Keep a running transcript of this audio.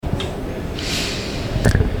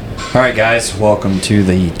All right, guys, welcome to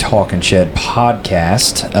the Talkin' Shed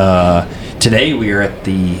podcast. Today we are at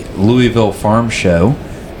the Louisville Farm Show,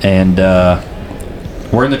 and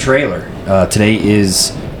we're in the trailer. Today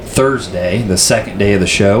is Thursday, the second day of the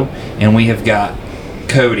show, and we have got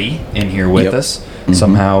Cody in here with us. Mm-hmm.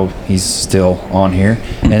 Somehow he's still on here.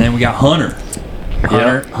 And then we got Hunter.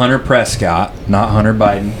 Hunter Prescott, not Hunter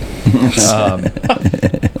Biden.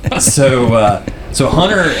 So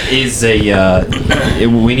Hunter is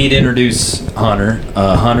we need to introduce Hunter.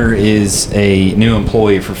 Hunter is a new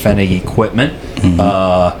employee for Fennig Equipment.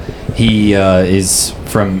 Mm-hmm. He is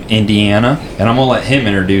from Indiana, and I'm going to let him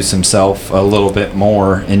introduce himself a little bit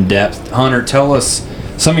more in depth. Hunter, tell us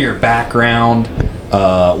some of your background,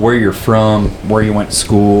 where you're from, where you went to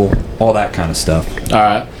school, all that kind of stuff. All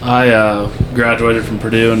right. I graduated from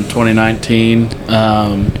Purdue in 2019.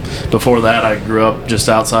 Before that, I grew up just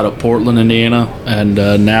outside of Portland, Indiana, and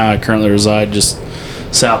now I currently reside just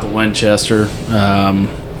south of Winchester.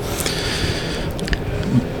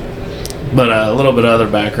 But a little bit of other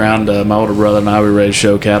background. My older brother and I, we raise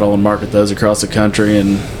show cattle and market those across the country,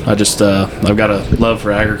 and I just I've got a love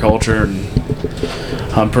for agriculture, and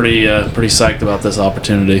I'm pretty psyched about this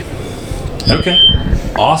opportunity. Okay,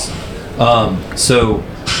 awesome. So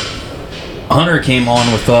Hunter came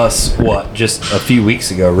on with us, just a few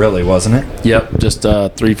weeks ago, really, wasn't it? Yep, just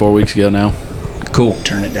 3-4 weeks ago now. Cool.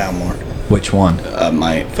 Turn it down more. Which one?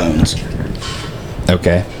 My phones.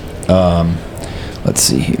 Okay. Let's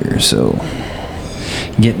see here. So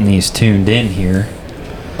getting these tuned in here,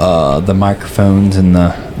 the microphones and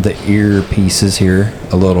the earpieces here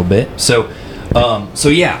a little bit. So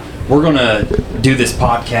yeah, we're gonna do this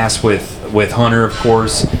podcast with Hunter, of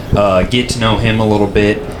course, get to know him a little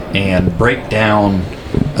bit and break down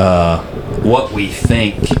what we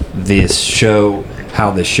think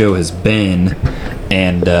how this show has been,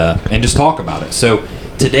 and just talk about it. So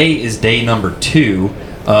today is day number 2.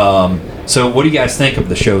 So what do you guys think of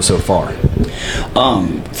the show so far?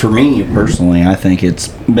 For me personally, I think it's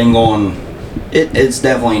been going. It's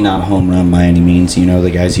definitely not a home run by any means. You know, the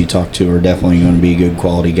guys you talk to are definitely going to be good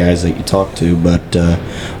quality guys that you talk to. But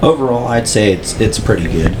overall, I'd say it's pretty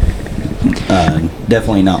good.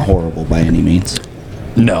 Definitely not horrible by any means.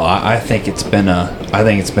 No, I think it's been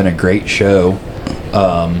a great show,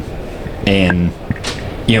 and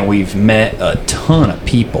you know, we've met a ton of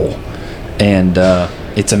people, and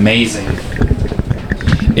it's amazing.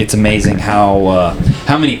 It's amazing how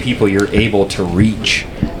many people you're able to reach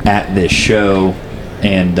at this show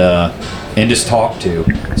and just talk to.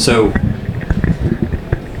 So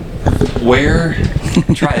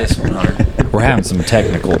try this one, Hunter. We're having some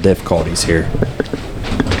technical difficulties here.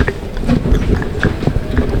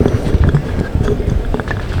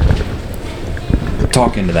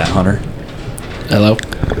 Talk into that, Hunter. Hello?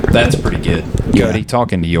 That's pretty good. Yeah. Cody,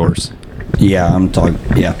 talk into yours. Yeah, I'm talking.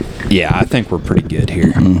 Yeah. Yeah, I think we're pretty good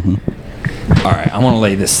here. Mm-hmm. All right, I'm going to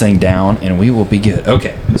lay this thing down, and we will be good.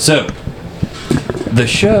 Okay, so the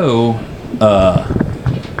show,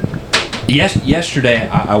 yesterday,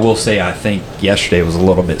 I will say I think yesterday was a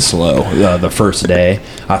little bit slow, the first day.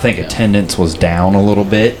 I think attendance was down a little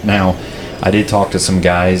bit. Now, I did talk to some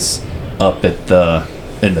guys up in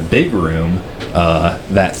the big room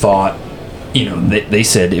that thought, you know, they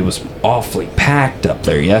said it was awfully packed up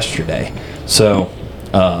there yesterday. So,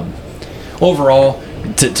 overall,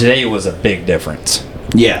 today was a big difference.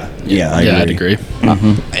 Yeah, I'd agree.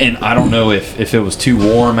 Mm-hmm. And I don't know if it was too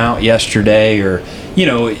warm out yesterday, or, you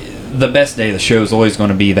know, the best day of the show is always going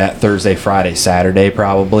to be that Thursday, Friday, Saturday,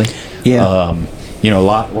 probably. Yeah. You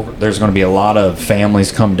know, there's going to be a lot of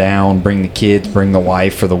families come down, bring the kids, bring the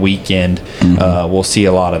wife for the weekend. Mm-hmm. We'll see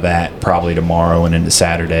a lot of that probably tomorrow and into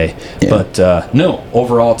Saturday. Yeah. But no,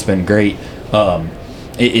 overall it's been great.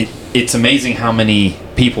 It's amazing how many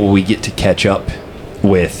people we get to catch up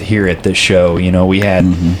with here at this show. You know, we had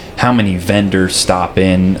how many vendors stop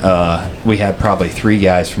in. We had probably 3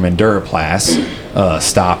 guys from Enduraplast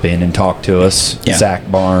stop in and talk to us. Yeah. Zach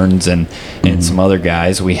Barnes and some other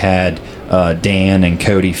guys. We had Dan and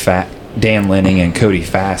Cody Dan Lenning and Cody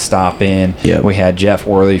Fast stop in. Yep. We had Jeff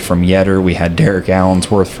Worley from Yetter. We had Derek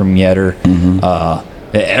Allensworth from Yetter.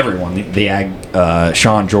 Everyone, the Ag,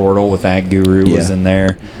 Sean Jordal with Ag Guru was in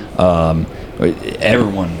there.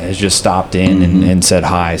 Everyone has just stopped in and said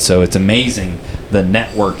hi. So it's amazing the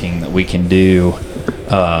networking that we can do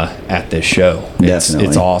at this show.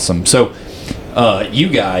 It's awesome. So you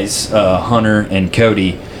guys, Hunter and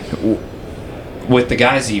Cody, with the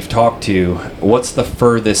guys that you've talked to, what's the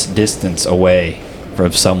furthest distance away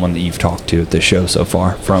from someone that you've talked to at this show so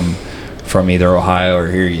far from either Ohio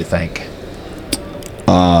or here, you think?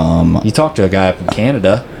 You talked to a guy up in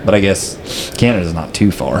Canada, but I guess Canada's not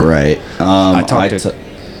too far. Right.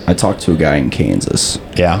 I I talked to a guy in Kansas.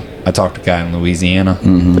 Yeah, I talked to a guy in Louisiana.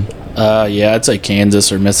 Yeah, I'd say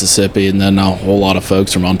Kansas or Mississippi, and then a whole lot of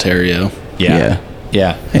folks from Ontario.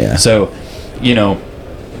 Yeah. So,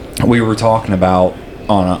 we were talking about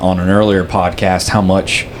on an earlier podcast how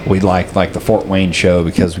much we like the Fort Wayne show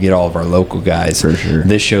because we get all of our local guys. For sure.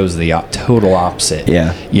 This show's the total opposite.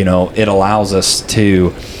 Yeah. It allows us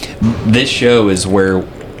to. This show is where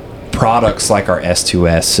products like our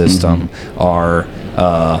S2S system, our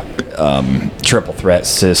triple threat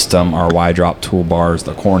system, our Y drop toolbars,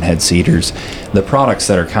 the Cornhead seeders, the products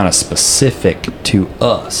that are kind of specific to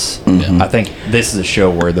us. I think this is a show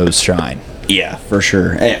where those shine. Yeah, for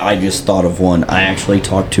sure. I just thought of one. I actually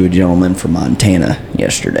talked to a gentleman from Montana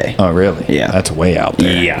yesterday. Oh, really? Yeah. That's way out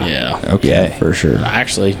there. Yeah. Okay. Yeah, for sure.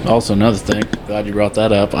 Actually, also another thing, glad you brought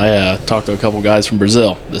that up. I talked to a couple guys from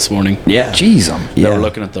Brazil this morning. Yeah. Jeez, They were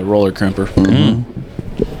looking at the roller crimper.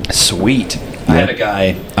 Sweet. I had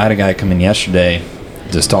a guy come in yesterday,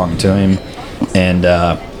 just talking to him, and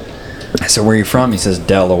I said, "Where are you from?" He says,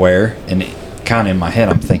 "Delaware." And kind of in my head,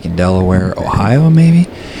 I'm thinking Delaware, Ohio, maybe.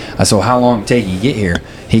 I said, well, "How long did it take you to get here?"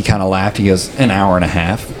 He kind of laughed. He goes, "An hour and a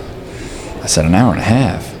half." I said, "An hour and a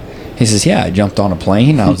half?" He says, "Yeah, I jumped on a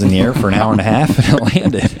plane. I was in the air for an hour and a half, and it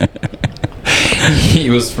landed." He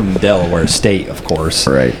was from Delaware State, of course.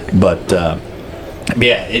 Right. But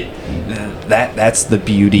yeah, that's the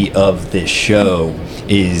beauty of this show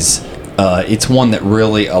is it's one that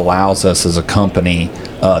really allows us as a company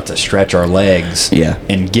to stretch our legs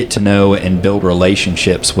and get to know and build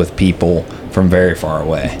relationships with people from very far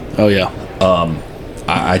away. Oh, yeah.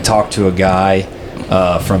 I talked to a guy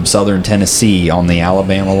from southern Tennessee on the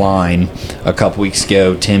Alabama line a couple weeks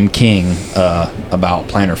ago, Tim King, about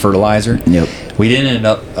Planter Fertilizer. Yep. We didn't end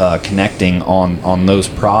up connecting on those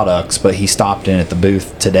products, but he stopped in at the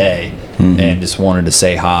booth today and just wanted to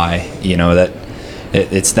say hi. That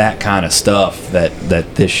it's that kind of stuff that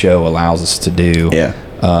this show allows us to do. Yeah.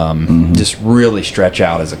 Just really stretch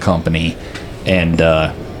out as a company, and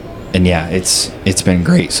yeah, it's been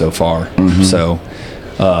great so far. So,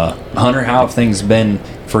 Hunter, how have things been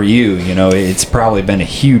for you? It's probably been a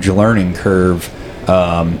huge learning curve.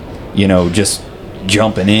 Just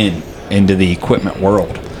jumping into the equipment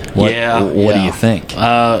world. What do you think?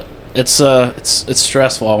 It's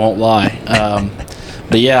stressful, I won't lie.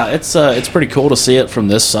 But yeah, it's pretty cool to see it from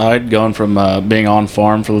this side, going from being on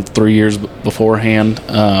farm for 3 years beforehand.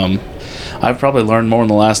 I've probably learned more in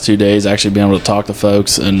the last 2 days, actually being able to talk to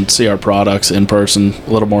folks and see our products in person, a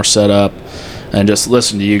little more set up, and just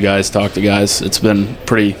listen to you guys talk to guys. It's been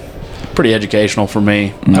pretty educational for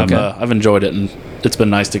me. Okay. I've enjoyed it, and it's been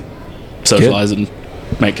nice to socialize and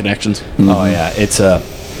make connections. Oh yeah, it's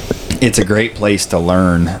a great place to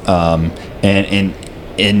learn, and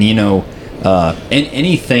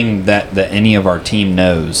anything that any of our team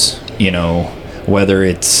knows, whether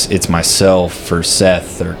it's myself or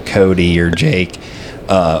Seth or Cody or Jake,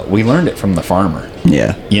 we learned it from the farmer.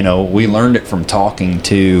 Yeah. We learned it from talking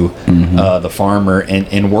to the farmer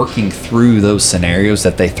and working through those scenarios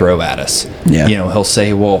that they throw at us. Yeah. He'll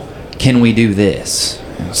say, "Well, can we do this?"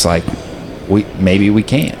 And it's like, maybe we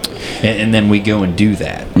can't. And then we go and do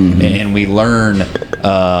that. And we learn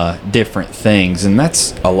different things. And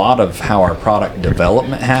that's a lot of how our product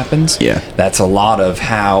development happens. Yeah. That's a lot of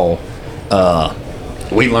how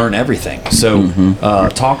we learn everything. So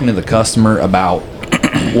talking to the customer about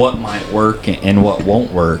what might work and what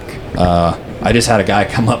won't work. I just had a guy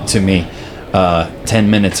come up to me 10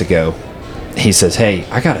 minutes ago. He says, "Hey,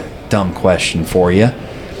 I got a dumb question for you."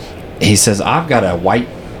 He says, "I've got a white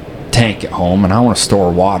tank at home and I want to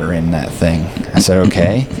store water in that thing." I said,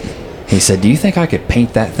 "Okay." He said, "Do you think I could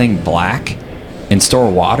paint that thing black and store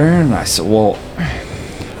water?" And I said, "Well,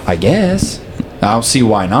 I guess. I don't see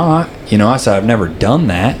why not." I said, "I've never done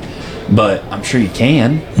that, but I'm sure you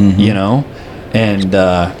can." And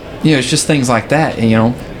it's just things like that.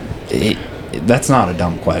 That's not a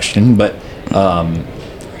dumb question, but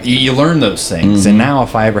you learn those things. And now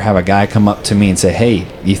if I ever have a guy come up to me and say, "Hey,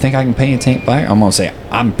 you think I can paint a tank black?" I'm gonna say,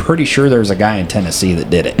 "I'm pretty sure there's a guy in Tennessee that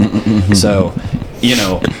did it." So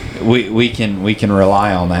we can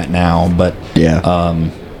rely on that now. But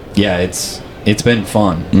it's been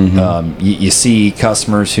fun. You see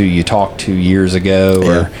customers who you talked to years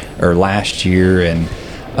ago or last year, and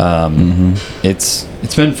it's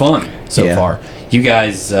been fun so far. You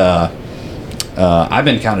guys, I've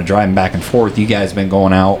been kind of driving back and forth. You guys been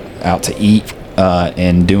going out to eat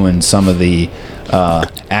and doing some of the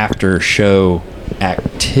after show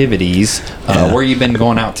activities. Where you been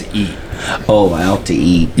going out to eat? Oh, out to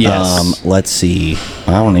eat. Yes. Let's see.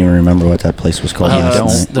 I don't even remember what that place was called. I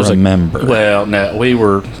last night. don't remember. Well, no, we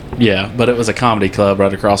were, but it was a comedy club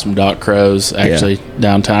right across from Doc Crow's, actually,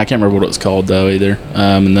 downtown. I can't remember what it was called, though, either.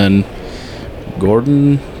 And then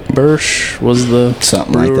Gordon Birch was the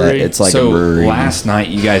Something like that. brewery. It's like so a brewery. last night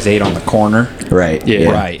you guys ate on the corner. Right. Yeah.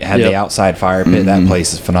 Right. Had Yep. the outside fire pit. That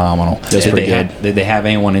place is phenomenal. That's did pretty they good. did they have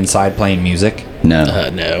anyone inside playing music? No.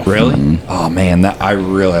 No. Really? Oh man, I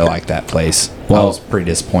really like that place. I Well, was pretty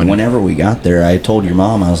disappointed. Whenever we got there, I told your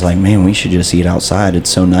mom, I was like, man, we should just eat outside. It's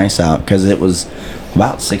so nice out. Because it was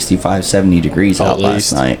about 65, 70 degrees At out last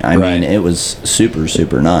least. night. I Right. mean, it was super,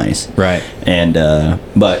 super nice. Right. And,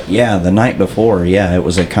 but yeah, the night before, it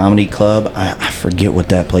was a comedy club. I forget what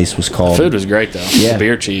that place was called. Food was great, though. Yeah. The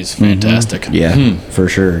beer cheese, fantastic. Yeah, for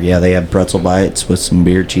sure. Yeah, they had pretzel bites with some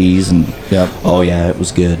beer cheese and Yep. oh yeah, it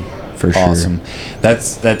was good for sure. Awesome.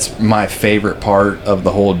 That's my favorite part of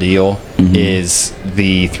the whole deal is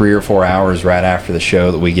the 3 or 4 hours right after the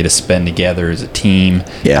show that we get to spend together as a team,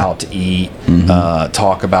 Yeah. out to eat,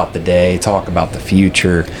 talk about the day, talk about the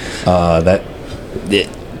future.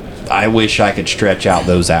 I wish I could stretch out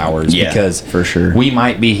those hours Yeah, because for sure. we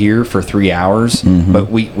might be here for 3 hours, but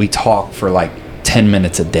we talk for like 10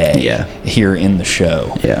 minutes a day Yeah. here in the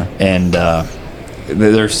show. Yeah. And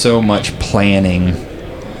there's so much planning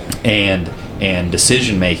and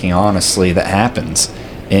decision making, honestly, that happens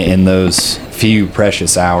in those few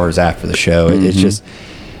precious hours after the show. It's just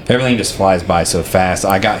everything just flies by so fast.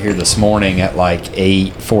 I got here this morning at like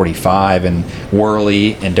 8:45, and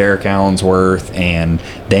Worley and Derek Allensworth and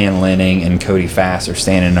Dan Lenning and Cody Fass are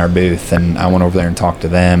standing in our booth, and I went over there and talked to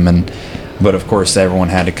them. But of course, everyone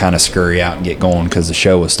had to kind of scurry out and get going because the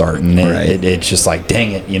show was starting. Right. It's just like,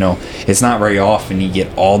 dang it, it's not very often you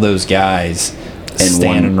get all those guys In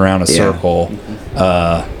standing one- around a yeah. circle,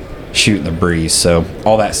 shooting the breeze. So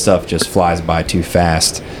all that stuff just flies by too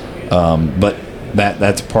fast. But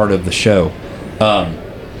that's part of the show.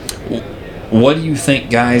 What do you think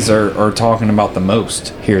guys are talking about the most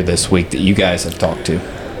here this week that you guys have talked to?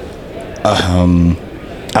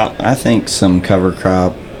 I think some cover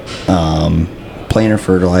crop, planer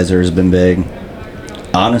fertilizer has been big.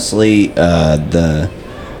 Honestly, the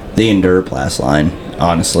Enduraplast line.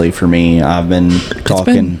 Honestly, for me, I've been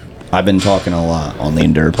talking a lot on the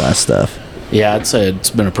Enduraplast stuff. Yeah, I'd say it's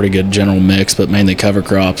been a pretty good general mix, but mainly cover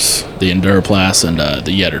crops, the Enduraplast, and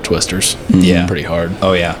the Yetter Twisters. Yeah. Pretty hard.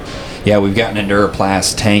 Oh yeah, we've got an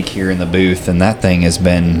Enduraplast tank here in the booth, and that thing has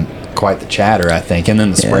been quite the chatter, I think. And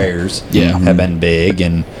then the sprayers, Yeah. have been big,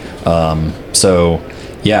 and so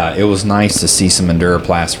yeah, it was nice to see some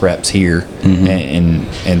Enduraplast reps here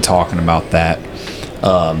and talking about that.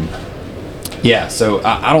 Yeah, so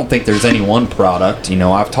I don't think there's any one product.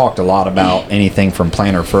 I've talked a lot about anything from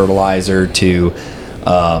planter fertilizer to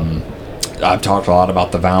I've talked a lot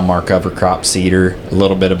about the Valmar cover crop seeder, a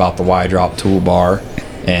little bit about the Y-Drop toolbar,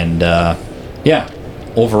 and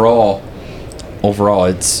overall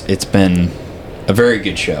it's been a very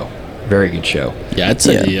good show. Very good show. Yeah, I'd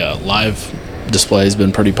say the live display has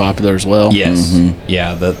been pretty popular as well. Yes.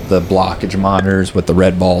 Yeah, the blockage monitors with the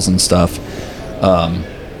red balls and stuff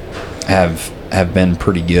have been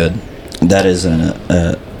pretty good. That is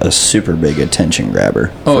a super big attention grabber.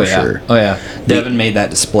 For sure. Oh yeah. Devin made that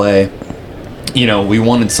display. We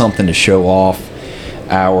wanted something to show off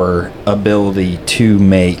our ability to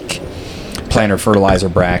make planter fertilizer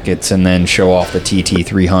brackets and then show off the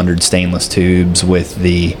TT300 stainless tubes with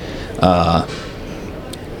the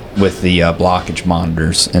blockage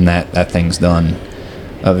monitors, and that thing's done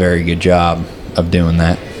a very good job of doing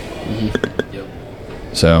that.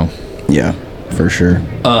 So Yeah, for sure.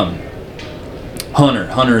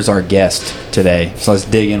 Hunter's our guest today, so let's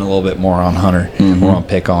dig in a little bit more on Hunter. We're gonna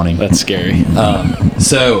pick on him. That's scary.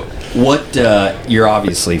 So what you're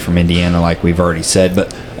obviously from Indiana, like we've already said,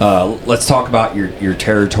 but let's talk about your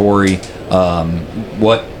territory,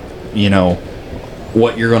 what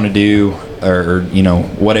you're going to do, or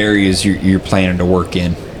what areas you're planning to work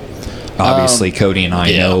in. Obviously Cody and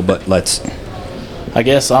I know, but I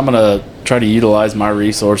guess I'm going to try to utilize my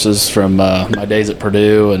resources from my days at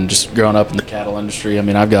Purdue and just growing up in the cattle industry. I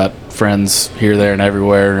mean, I've got friends here, there, and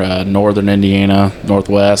everywhere, northern Indiana,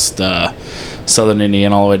 northwest, southern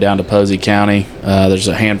Indiana, all the way down to Posey County. There's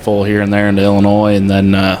a handful here and there into Illinois, and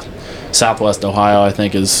then southwest Ohio, I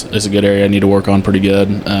think, is a good area I need to work on pretty good.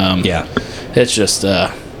 It's just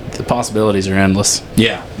the possibilities are endless.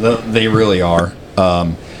 Yeah, they really are.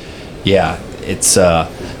 It's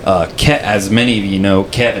as many of you know,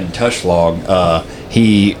 Kevin Tushlog,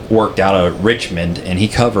 he worked out of Richmond, and he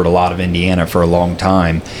covered a lot of Indiana for a long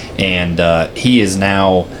time, and he is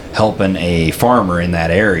now helping a farmer in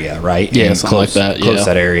that area, right? Yeah, And something like that, close yeah.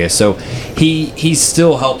 that area. So he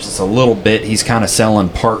still helps us a little bit. He's kind of selling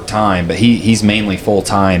part-time, but he's mainly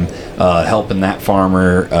full-time helping that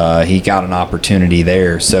farmer. He got an opportunity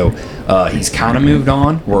there. So he's kind of moved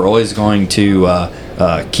on. We're always going to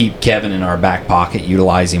keep Kevin in our back pocket,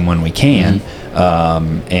 utilize him when we can,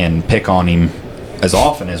 and pick on him as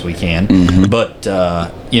often as we can. But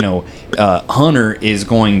Hunter is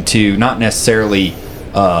going to not necessarily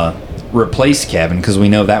replace Kevin, because we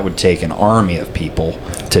know that would take an army of people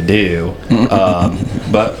to do.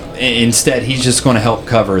 But instead, he's just going to help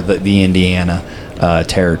cover the Indiana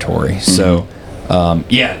territory. So,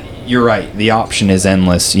 yeah, you're right. The option is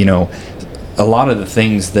endless. A lot of the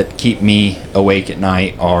things that keep me awake at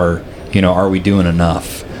night are we doing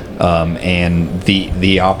enough? And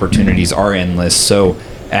the opportunities are endless. So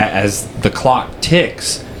as the clock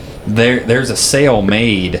ticks, there's a sale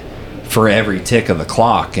made for every tick of the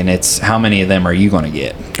clock, and it's how many of them are you going to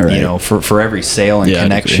get? Right. For every sale and Yeah,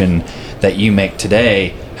 connection that you make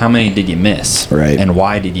today, how many did you miss? Right. And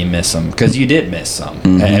why did you miss them? Because you did miss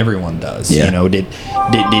some. Everyone does. Yeah.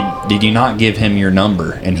 Did you not give him your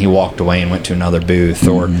number and he walked away and went to another booth,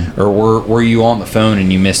 or were you on the phone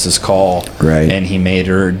and you missed his call? Right. And he made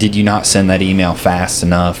it, or did you not send that email fast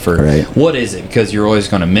enough, or Right. what is it? Because you're always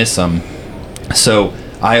going to miss them. So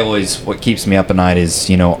what keeps me up at night is,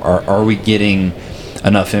 are we getting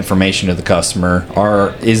enough information to the customer?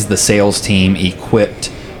 Is the sales team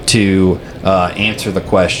equipped to answer the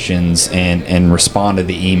questions and respond to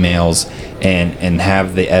the emails and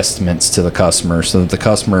have the estimates to the customer, so that the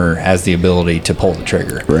customer has the ability to pull the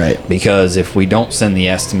trigger? Right. Because if we don't send the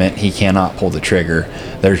estimate, he cannot pull the trigger.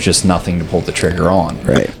 There's just nothing to pull the trigger on.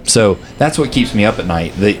 Right. So that's what keeps me up at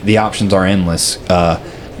night. The options are endless.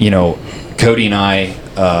 Cody and I,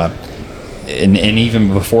 and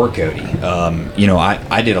even before Cody,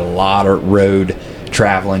 I did a lot of road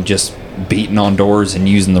traveling, just beating on doors and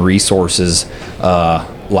using the resources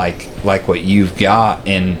like what you've got,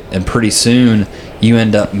 and pretty soon you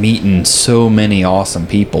end up meeting so many awesome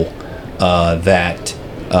people that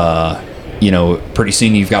pretty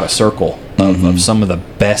soon you've got a circle of some of the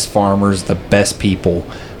best farmers, the best people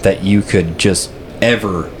that you could just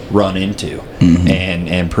ever run into.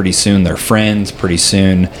 And pretty soon they're friends. Pretty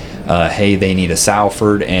soon hey, they need a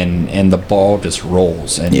Salford, and the ball just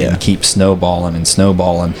rolls and keeps snowballing.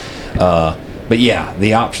 But yeah,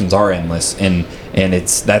 the options are endless, and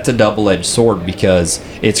that's a double-edged sword, because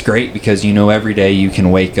it's great because every day you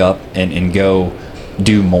can wake up and go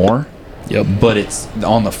do more. Yep. But it's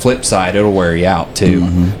on the flip side, it'll wear you out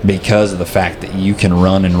too, because of the fact that you can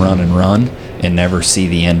run and run and run and never see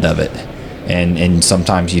the end of it. And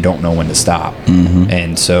sometimes you don't know when to stop.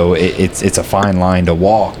 And so it's a fine line to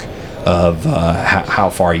walk of how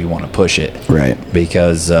far you want to push it. Right.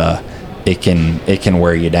 Because it can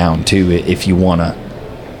wear you down too if you want to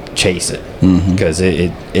chase it, because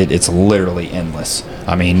it's literally endless.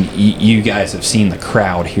 I mean, you guys have seen the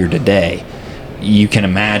crowd here today. You can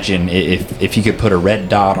imagine if you could put a red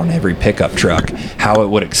dot on every pickup truck, how it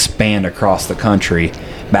would expand across the country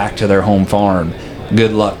back to their home farm.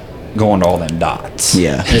 Good luck going to all them dots.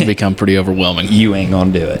 Yeah. It'd become pretty overwhelming. You ain't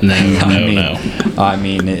gonna do it. No. I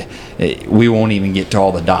mean, we won't even get to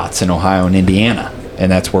all the dots in Ohio and Indiana, and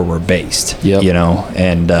that's where we're based. Yep.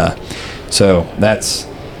 And so that's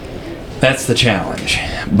the challenge.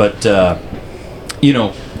 But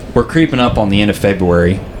we're creeping up on the end of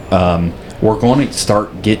February. We're going to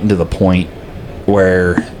start getting to the point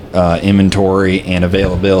where inventory and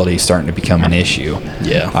availability is starting to become an issue.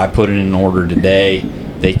 Yeah. I put in an order today.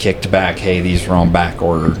 They kicked back, hey, these are on back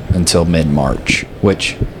order until mid-March,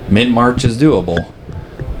 which mid-March is doable.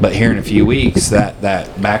 But here in a few weeks, that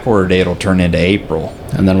back order date will turn into April.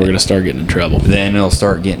 And then we're going to start getting in trouble. Then it'll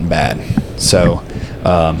start getting bad. So,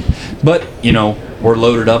 but, we're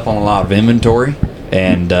loaded up on a lot of inventory.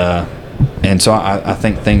 And so I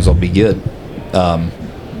think things will be good.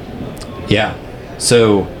 Yeah.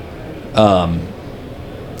 So,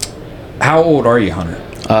 how old are you, Hunter?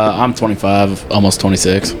 I'm 25, almost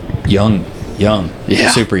 26. Young. Yeah.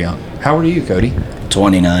 Super young. How old are you, Cody?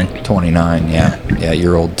 29. 29, yeah,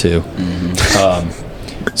 you're old too.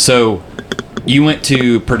 So you went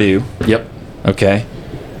to Purdue. Yep. Okay.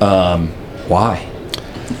 Why?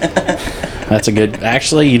 That's a good.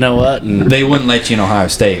 Actually, you know what? And They wouldn't let you in Ohio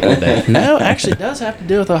State, would they? no, actually, it does have to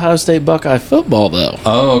do with Ohio State Buckeye football, though.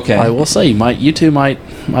 Oh, okay. I will say, you two might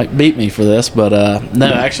beat me for this, but no,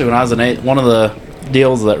 actually, when I was one of the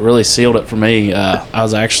deals that really sealed it for me.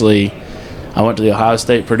 I went to the Ohio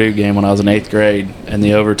State Purdue game when I was in 8th grade, and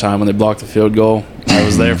the overtime when they blocked the field goal. I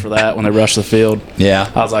was there for that when they rushed the field.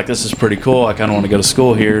 Yeah. I was like, this is pretty cool. I kind of want to go to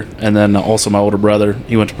school here. And then also my older brother,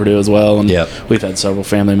 he went to Purdue as well, and we've had several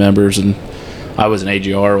family members. And I was an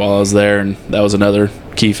AGR while I was there, and that was another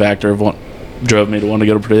key factor of what drove me to want to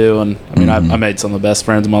go to Purdue. And I mean, I made some of the best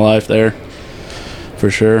friends in my life there, for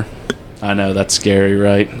sure. I know, that's scary,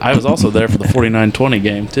 right? I was also there for the 49-20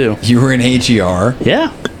 game, too. You were in AGR?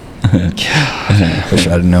 Yeah. Wish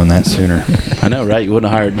I'd have known that sooner. I know, right? You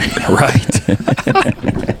wouldn't have hired me. Right.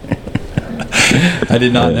 I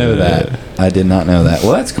did not know that.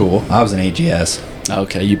 Well, that's cool. I was an AGS.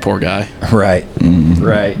 Okay, you poor guy. Right.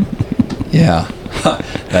 Right. Yeah.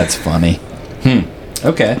 That's funny.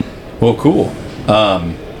 Okay. Well, cool.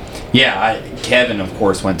 Kevin, of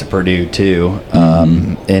course, went to Purdue, too.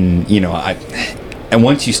 And, you know, and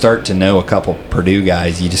once you start to know a couple Purdue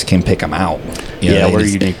guys, you just can pick them out. You know, we're a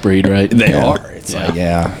unique breed, right? They are. It's like,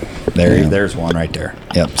 there's one right there.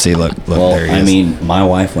 Yep. See, look, Well, there he is. I mean, my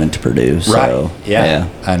wife went to Purdue, so. Right. Yeah.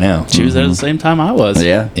 I know. She was there at the same time I was.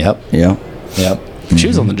 Yeah. Yep. Yeah. Yep. She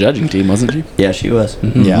was on the judging team, wasn't she? Yeah, she was.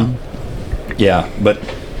 Yeah. Yeah. But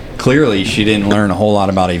clearly she didn't learn a whole lot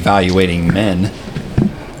about evaluating men.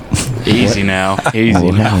 Easy now.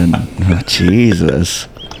 Easy now. Oh, Jesus.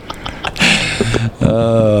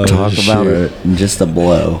 Talk about it. Just a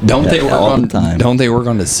blow. Don't they work all on the time? Don't they work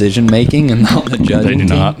on decision making and not the judging? They do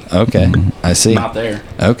team? not. Okay, I see. Not there.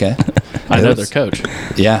 Okay, I know It their was- coach.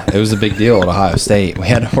 Yeah, it was a big deal at Ohio State. We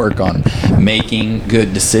had to work on making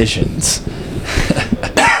good decisions.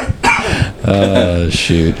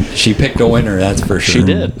 Shoot, she picked a winner. That's for sure. She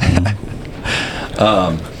did.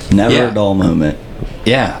 Never Yeah. a dull moment.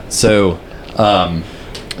 Yeah. So,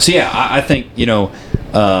 I think, you know,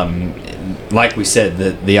 like we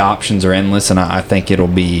said, the options are endless, and I think it'll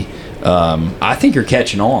be. I think you're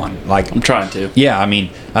catching on. Like, I'm trying to. yeah, I mean,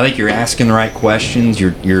 I think you're asking the right questions.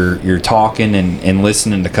 You're talking and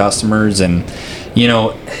listening to customers, and you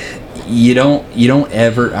know, you don't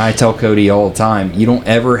ever. I tell Cody all the time, you don't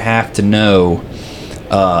ever have to know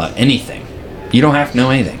anything. You don't have to know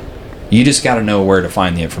anything. You just got to know where to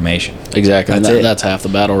find the information. Exactly. That's it. That's half the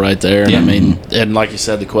battle right there. And Yeah. I mean, and like you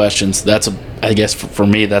said, the questions, I guess for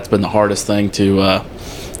me, that's been the hardest thing to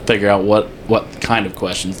figure out what kind of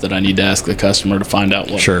questions that I need to ask the customer to find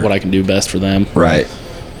out what I can do best for them. Right.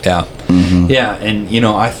 Yeah. Yeah, and you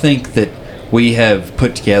know, I think that we have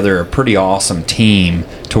put together a pretty awesome team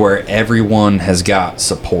to where everyone has got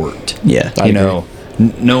support. Yeah. I You know,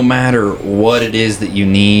 no matter what it is that you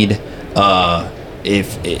need,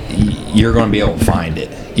 you're going to be able to find it.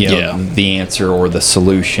 You know, the answer or the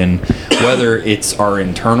solution, whether it's our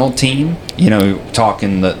internal team, you know,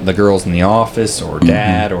 talking the girls in the office or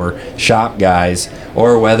dad or shop guys,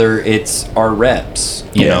 or whether it's our reps,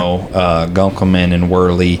 you know, Gunkelman and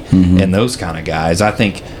Worley and those kind of guys. I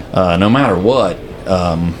think no matter what,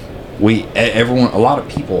 a lot of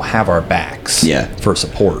people have our backs for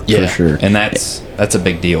support. For sure. And that's a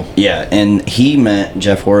big deal. Yeah, and he met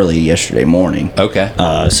Jeff Worley yesterday morning. Okay.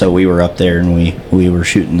 So we were up there and we were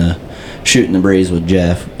shooting the breeze with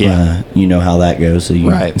Jeff. Yeah. You know how that goes. So you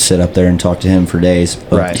Right. sit up there and talk to him for days.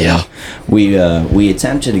 But, Right. Yeah. We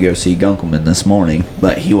attempted to go see Gunkelman this morning,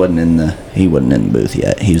 but he wasn't in the booth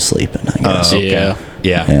yet. He was sleeping, I guess. Okay. Yeah.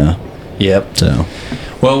 Yeah. Yeah. Yep. So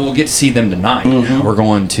Well, we'll get to see them tonight. We're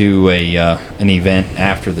going to an event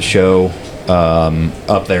after the show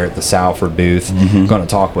up there at the Salford booth. Going to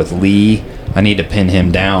talk with Lee. I need to pin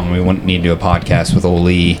him down. We need to do a podcast with old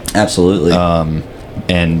Lee. absolutely.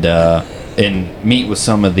 And meet with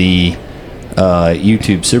some of the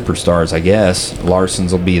YouTube superstars, I guess.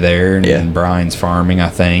 Larson's will be there, and Brian's Farming, I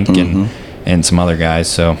think, and some other guys.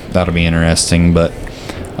 So that'll be interesting. But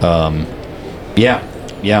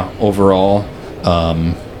overall,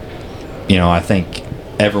 you know, I think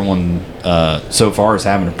everyone so far is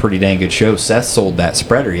having a pretty dang good show. Seth sold that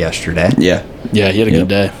spreader yesterday. yeah. Yeah, he had a good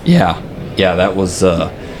day. Yeah, that was.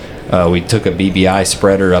 We took a BBI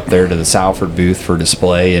spreader up there to the Salford booth for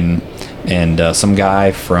display, and some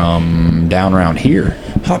guy from down around here,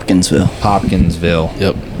 Hopkinsville.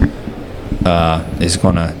 Yep. is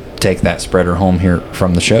going to take that spreader home here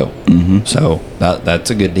from the show. So that's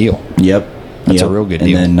a good deal. Yep. That's a real good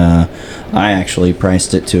deal. And then I actually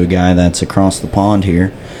priced it to a guy that's across the pond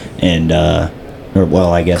here, and I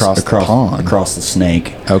guess Across the pond? across the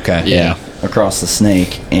snake. Okay. Yeah. Across the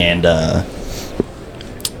snake, and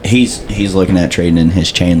he's looking at trading in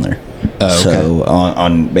his Chandler. Oh, okay. So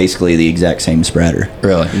on basically the exact same spreader.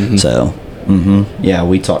 Really? So, yeah,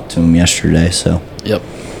 we talked to him yesterday. So Yep.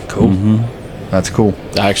 Cool. That's cool.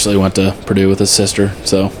 I actually went to Purdue with his sister,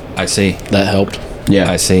 so I see. that helped. Yeah,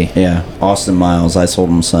 I see. Yeah, Austin Miles. I sold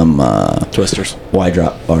him some Twisters. Y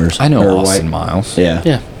drop bars. I know Or Austin Y- Miles. Yeah.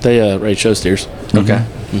 Yeah, they raid show steers. Okay.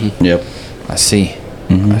 Yep. I see.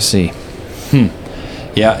 I see.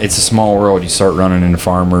 Yeah, it's a small world. You start running into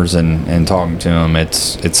farmers and talking to them.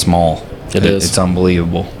 It's small. It is. It's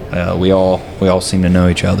unbelievable. We all seem to know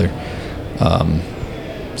each other,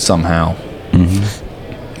 somehow.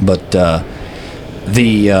 But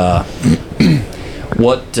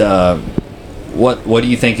what do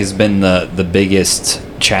you think has been the biggest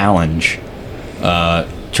challenge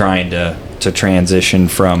trying to transition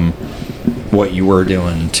from what you were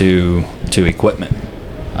doing to equipment?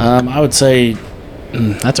 I would say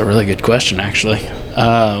that's a really good question, actually.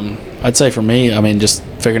 I'd say for me, I mean, just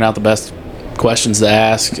figuring out the best questions to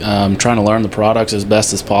ask, trying to learn the products as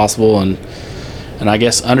best as possible, and I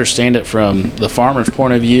guess understand it from the farmer's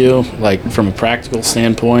point of view, like from a practical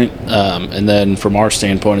standpoint, and then from our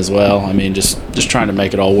standpoint as well. I mean, just trying to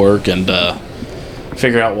make it all work and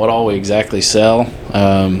figure out what all we exactly sell,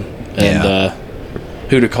 and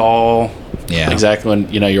who to call. Yeah. Exactly when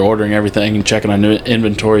you're ordering everything and checking on new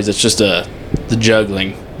inventories. It's just the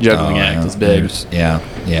juggling act is big.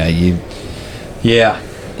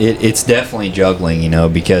 It's definitely juggling,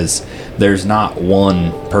 because there's not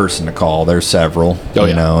one person to call. There's several,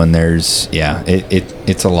 and there's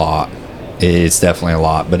it's a lot. It's definitely a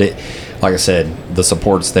lot, but like I said, the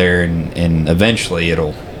support's there, and eventually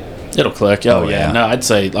it'll click. No, I'd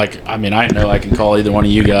say I know I can call either one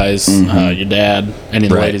of you guys, your dad, any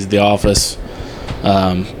of the ladies at the office.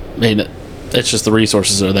 I mean, it's just the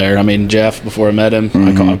resources are there. I mean, Jeff, before I met him,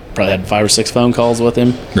 I probably had 5 or 6 phone calls with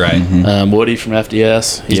him. Right. Woody from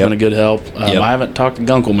FDS, he's been a good help. I haven't talked to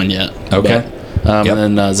Gunkelman yet. Okay. But,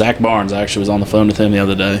 and then Zach Barnes, I actually was on the phone with him the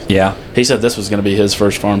other day. Yeah. He said this was going to be his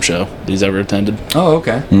first farm show that he's ever attended. Oh,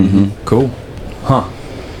 okay. Cool. Huh.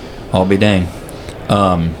 I'll be dang.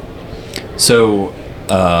 So,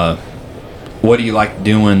 what do you like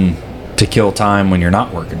doing to kill time when you're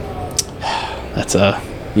not working? That's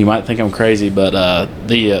you might think I'm crazy, but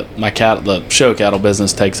the show cattle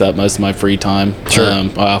business takes up most of my free time. Sure.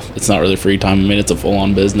 Well, it's not really free time. I mean, it's a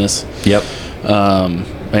full-on business. Yep.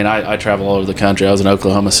 I travel all over the country. I was in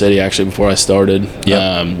Oklahoma City actually before I started.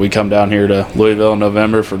 Yep. We come down here to Louisville in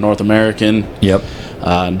November for North American. Yep.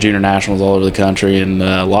 Junior nationals all over the country, and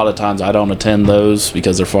a lot of times I don't attend those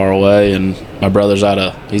because they're far away, and my brother's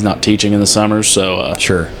he's not teaching in the summers, so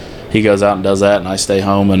Sure. he goes out and does that, and I stay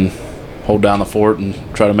home and hold down the fort and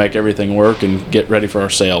try to make everything work and get ready for our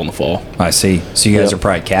sale in the fall. I see. So you guys are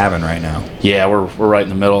probably calving right now. Yeah, we're right in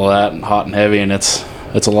the middle of that, and hot and heavy, and it's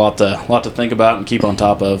a lot to think about and keep on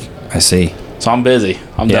top of. I see. So I'm busy.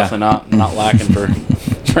 I'm definitely not lacking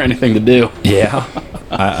for anything to do. Yeah.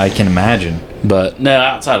 I can imagine. But no,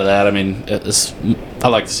 outside of that, I mean, I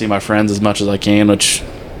like to see my friends as much as I can, which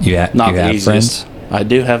You not have the easiest. friends? I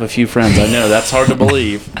do have a few friends. I know that's hard to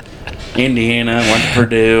believe. Indiana, went to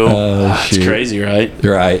Purdue. It's crazy, right?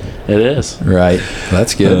 Right. It is. Right.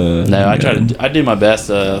 That's good. No, I do my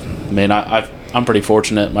best. I'm pretty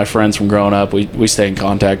fortunate. My friends from growing up, we stay in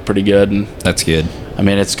contact pretty good, and That's good. I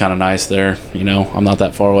mean, it's kind of nice there. I'm not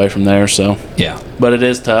that far away from there, so. Yeah. But it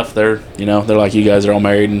is tough. They're like you guys are all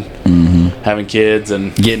married and having kids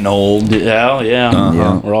and Getting old.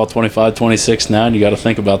 yeah. We're all 25, 26 now, and you got to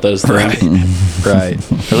think about those things.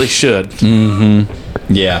 Right. Or at least should.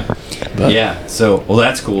 Yeah. But- Yeah. So, well,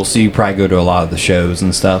 that's cool. So you probably go to a lot of the shows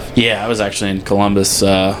and stuff. Yeah, I was actually in Columbus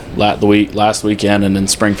last weekend, and in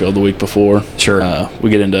Springfield the week before. Sure. We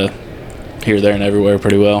get into here, there, and everywhere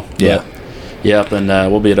pretty well. Yeah. But, yep, and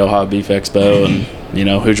we'll be at Ohio Beef Expo and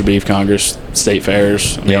Hoosier Beef Congress, state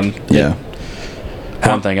fairs. I mean, Yeah.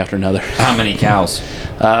 one thing after another. How many cows?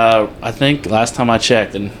 I think last time I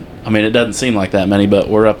checked, and I mean it doesn't seem like that many, but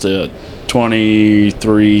we're up to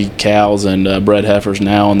 23 cows and bred heifers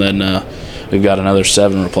now, and then we've got another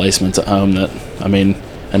 7 replacements at home.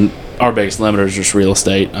 And our biggest limiter is just real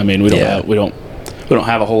estate. I mean, we don't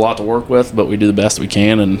have a whole lot to work with, but we do the best we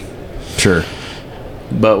can, and Sure.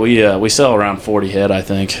 but we sell around 40 head, I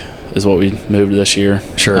think, is what we moved this year.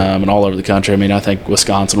 Sure. And all over the country. I mean, I think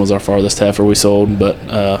Wisconsin was our farthest heifer we sold, but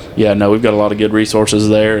we've got a lot of good resources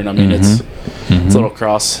there, and I mean it's a little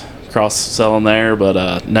cross selling there,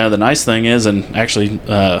 but no, the nice thing is, and actually,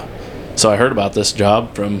 so I heard about this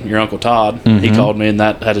job from your Uncle Todd. He called me, and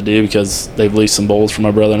that had to do because they've leased some bulls for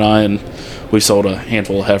my brother and I, and we've sold a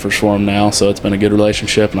handful of heifers for them now, so it's been a good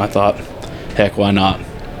relationship, and I thought, heck, why not?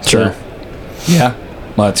 Sure. So, Yeah.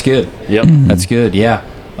 Well, that's good. yep. That's good. Yeah.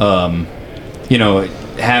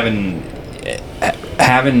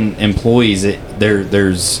 Having employees,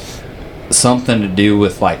 there's something to do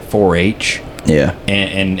with like 4-H Yeah.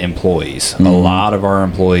 and employees. A lot of our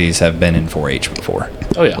employees have been in 4-H before.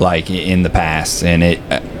 Oh, yeah. Like in the past, and it,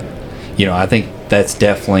 I think that's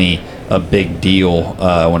definitely a big deal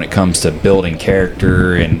when it comes to building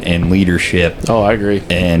character and leadership. Oh, I agree.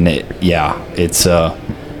 And it's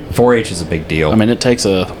 4-H is a big deal. I mean, it takes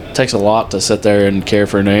a lot to sit there and care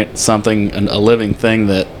for a living thing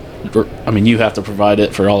that, I mean, you have to provide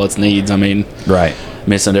it for all its needs. I mean, right.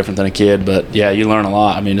 it's no different than a kid, but yeah, you learn a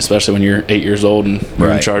lot. I mean, especially when you're 8 years old and you're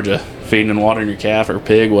in Right. charge of feeding and watering your calf or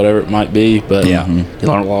pig, whatever it might be. But Yeah. you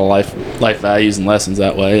learn a lot of life values and lessons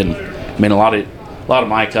that way. And I mean, a lot of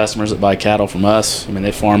my customers that buy cattle from us, I mean,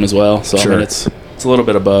 they farm as well. So Sure. I mean, it's a little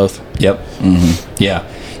bit of both. Yep. Yeah.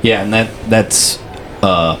 Yeah, and that's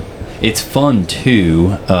it's fun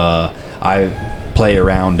too. I play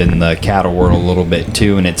around in the cattle world a little bit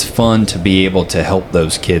too, and it's fun to be able to help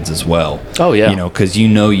those kids as well. Oh, yeah. Because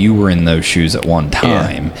you were in those shoes at one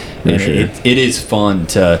time. And sure. it is fun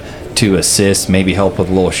to assist, maybe help with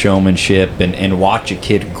a little showmanship and watch a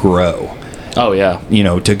kid grow. Oh, yeah.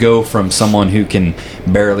 To go from someone who can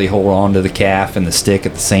barely hold on to the calf and the stick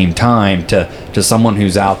at the same time to someone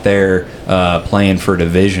who's out there playing for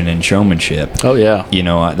division and showmanship. Oh, yeah.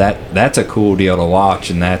 That's a cool deal to watch,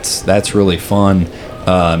 and that's really fun.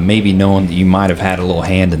 Maybe knowing that you might have had a little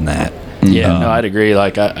hand in that. Yeah, no, I'd agree.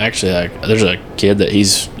 Like, there's a kid that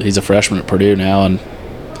he's a freshman at Purdue now, and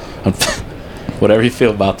whatever you feel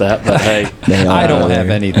about that, but hey, I don't have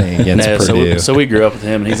anything against no, Purdue. so we grew up with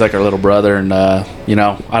him, and he's like our little brother. And I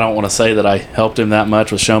don't want to say that I helped him that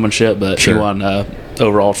much with showmanship, but Sure. he won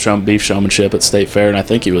overall beef showmanship at State Fair, and I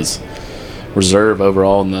think he was reserve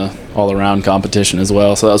overall in the all-around competition as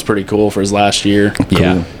well. So that was pretty cool for his last year.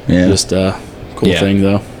 Yeah. Yeah. Just a cool Yeah. thing,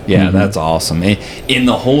 though. Yeah, that's awesome. In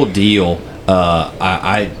the whole deal,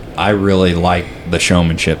 I really like the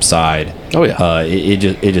showmanship side. Oh, yeah.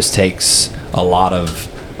 It just takes a lot of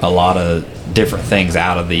different things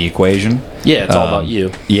out of the equation. Yeah, it's all about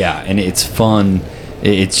you. Yeah, and it's fun.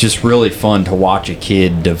 It's just really fun to watch a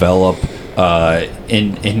kid develop.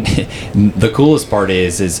 And the coolest part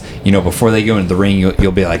is before they go into the ring,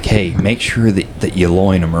 you'll be like, hey, make sure that you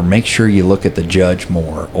loin them, or make sure you look at the judge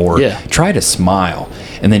more, or try to smile.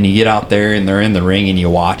 And then you get out there and they're in the ring and you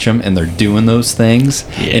watch them and they're doing those things,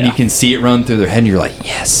 and you can see it run through their head, and you're like,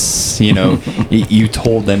 yes, you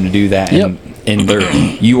told them to do that. Yep.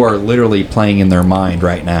 And you are literally playing in their mind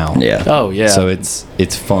right now. Yeah. Oh, yeah. So it's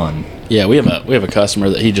fun. Yeah, we have a customer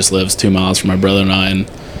that he just lives 2 miles from my brother and I,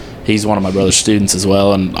 and he's one of my brother's students as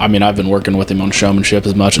well. And I mean, I've been working with him on showmanship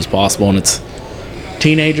as much as possible, and it's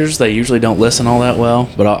teenagers. They usually don't listen all that well,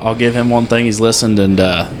 but I'll give him one thing. He's listened, and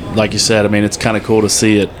like you said, I mean, it's kind of cool to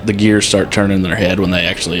see the gears start turning in their head when they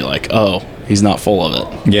actually oh, he's not full of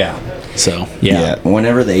it. Yeah. So Yeah.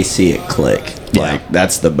 Whenever they see it click,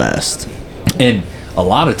 that's the best. And a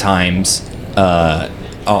lot of times,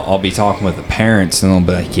 I'll be talking with the parents, and they'll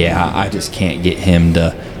be like, yeah, I just can't get him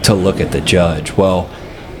to look at the judge. Well,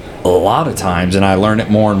 a lot of times, and I learn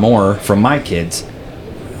it more and more from my kids,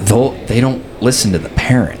 they don't listen to the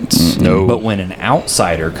parents. No. But when an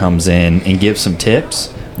outsider comes in and gives some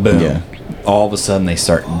tips, boom, Yeah. all of a sudden they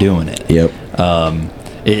start doing it. Yep.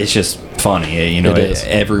 It's just funny, It is.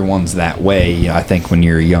 everyone's that way, I think, when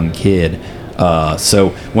you're a young kid. So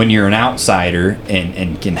when you're an outsider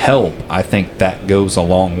and can help, I think that goes a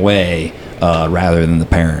long way rather than the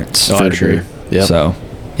parents. Oh, I agree. Yep. So,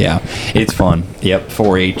 yeah, it's fun. Yep,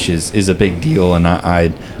 4-H is a big deal, and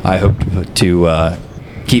I hope to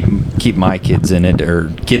keep my kids in it, or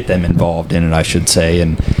get them involved in it, I should say,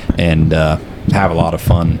 and have a lot of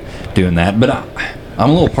fun doing that. But I'm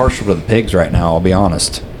a little partial to the pigs right now. I'll be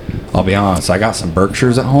honest. I got some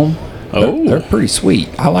Berkshires at home. Oh. They're pretty sweet.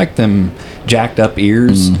 I like them jacked up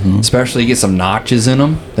ears, especially get some notches in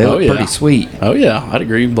them. They look pretty sweet. Oh yeah, I'd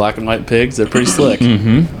agree. Black and white pigs, they're pretty slick.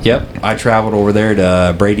 Yep. I traveled over there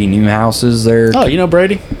to Brady Newhouse's there. Oh, you know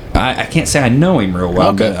Brady? I can't say I know him real well,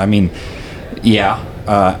 Okay. but I mean, yeah,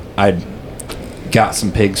 I got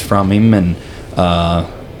some pigs from him, and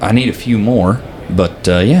I need a few more, but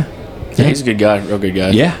yeah. Yeah, he's a good guy, real good guy.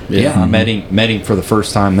 Yeah. I met him for the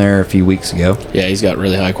first time there a few weeks ago. Yeah, he's got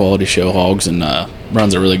really high quality show hogs, and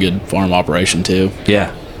runs a really good farm operation too.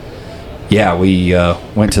 Yeah. Yeah, we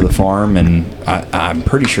went to the farm, and I'm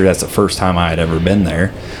pretty sure that's the first time I had ever been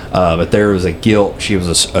there. But there was a gilt. She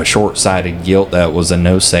was a short-sided gilt that was a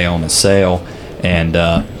no sale and a sale. And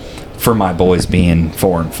for my boys being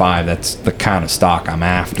 4 and 5, that's the kind of stock I'm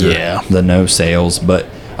after. Yeah. The no sales. But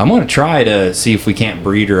I'm going to try to see if we can't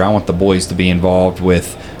breed her. I want the boys to be involved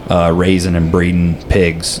with raising and breeding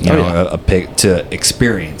pigs. You know, yeah. a pig, to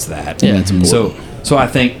experience that. Yeah, it's important. So So I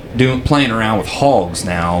think playing around with hogs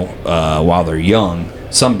now while they're young.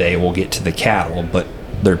 Someday we'll get to the cattle, but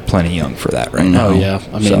they're plenty young for that right now. Oh yeah,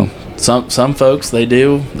 I mean, some folks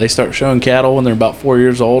they start showing cattle when they're about 4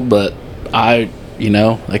 years old, but they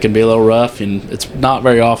can be a little rough, and it's not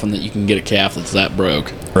very often that you can get a calf that's that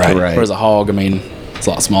broke. Right. Whereas a hog, I mean, it's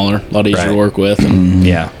a lot smaller, a lot easier to work with, and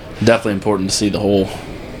definitely important to see the whole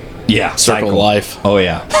circle of life. Oh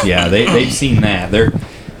yeah, they've seen that. They're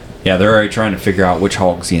already trying to figure out which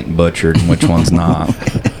hog's getting butchered and which one's not.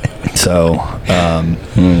 So,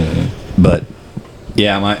 but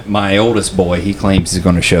yeah, my oldest boy, he claims he's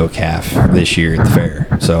going to show a calf this year at the fair.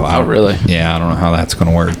 So really? Yeah, I don't know how that's going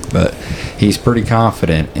to work, but he's pretty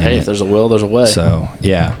confident. Hey, if there's a will, there's a way. So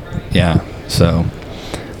yeah. So,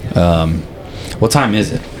 what time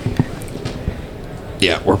is it?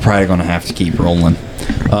 Yeah, we're probably going to have to keep rolling.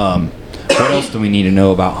 What else do we need to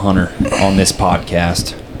know about Hunter on this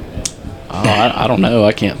podcast? I don't know.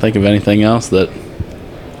 I can't think of anything else that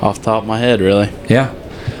off the top of my head, really. Yeah.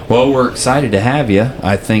 Well, we're excited to have you.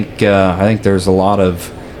 I think there's a lot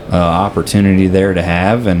of opportunity there to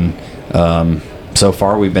have, and so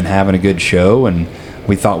far we've been having a good show, and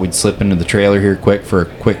we thought we'd slip into the trailer here quick for a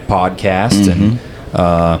quick podcast and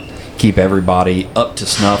keep everybody up to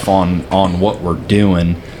snuff on what we're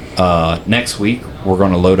doing. Next week we're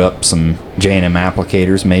going to load up some J&M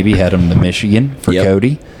applicators, maybe head them to Michigan for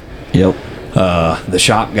Cody. Yep. The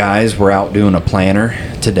shop guys were out doing a planter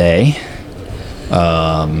today.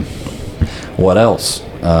 What else?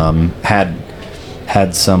 Had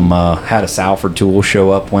a Salford tool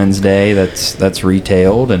show up Wednesday. That's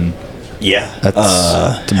retailed, and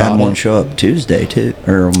that's had one show up Tuesday too,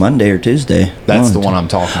 or Monday or Tuesday. That's the one I'm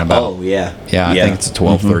talking about. Oh yeah, I think it's a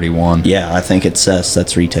 1231. Yeah, I think it's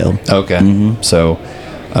that's retailed. Okay. So,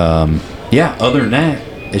 other than that,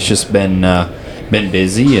 it's just been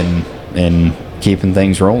busy and keeping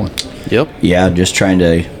things rolling. Yep. Yeah, just trying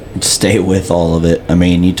to stay with all of it. I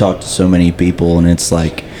mean, you talk to so many people, and it's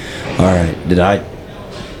like, all right, did I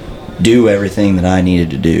do everything that I needed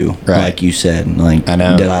to do? Right. Like you said, like, I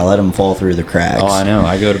know. Did I let them fall through the cracks? Oh, I know.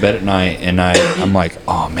 I go to bed at night, and I'm like,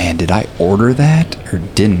 oh man, did I order that or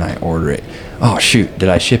didn't I order it? Oh shoot, did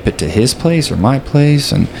I ship it to his place or my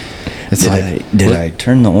place? And it's did I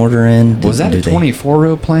turn the order in? Was that a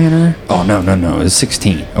 24-row planter? Oh no, it was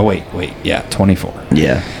 16. Oh wait, yeah, 24.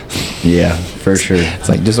 Yeah, for sure. It's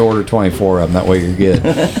like, just order 24 of them. That way you're good.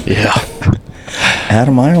 Yeah.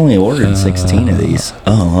 Adam, I only ordered 16 of these.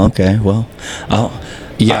 Oh, okay. Well,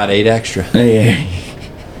 you got 8 extra.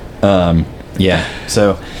 Yeah. Yeah.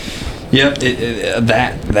 So, yep.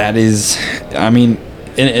 That is. I mean,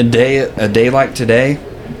 in a day like today,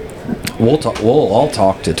 we'll all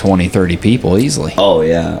talk to 20, 30 people easily. Oh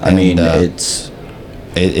yeah. I mean, it's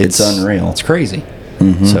unreal. It's crazy.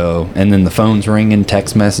 Mm-hmm. So, and then the phone's ringing,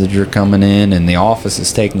 text messages are coming in, and the office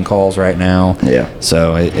is taking calls right now. Yeah.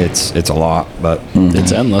 So it's a lot, but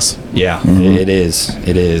it's endless. Yeah, it is.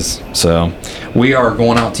 It is. So we are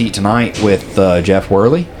going out to eat tonight with Jeff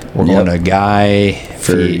Worley. We're going to Guy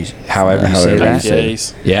however you say that.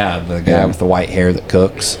 Yes. Yeah, the guy with the white hair that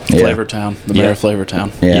cooks. Flavortown, the mayor of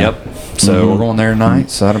Flavortown. Yeah. Yep. So we're going there tonight,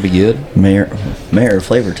 so that'll be good. Mayor of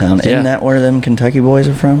Flavortown. Isn't that where them Kentucky boys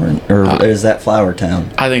are from? Or is that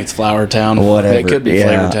Flourtown? I think it's Flourtown. Whatever. It could be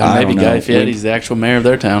Flavortown. Maybe Guy Fieri's the actual mayor of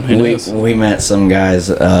their town. Who knows? We met some guys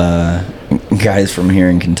from here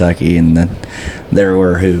in Kentucky, and then there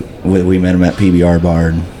were we met them at PBR Bar.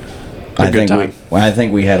 And I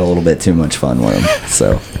think we had a little bit too much fun with them.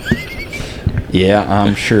 So. Yeah,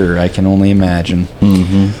 I'm sure. I can only imagine.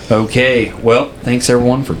 Mm-hmm. Okay. Well, thanks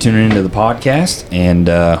everyone for tuning into the podcast, and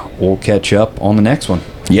we'll catch up on the next one.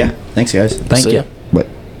 Yeah. Thanks, guys. Thank you. Bye.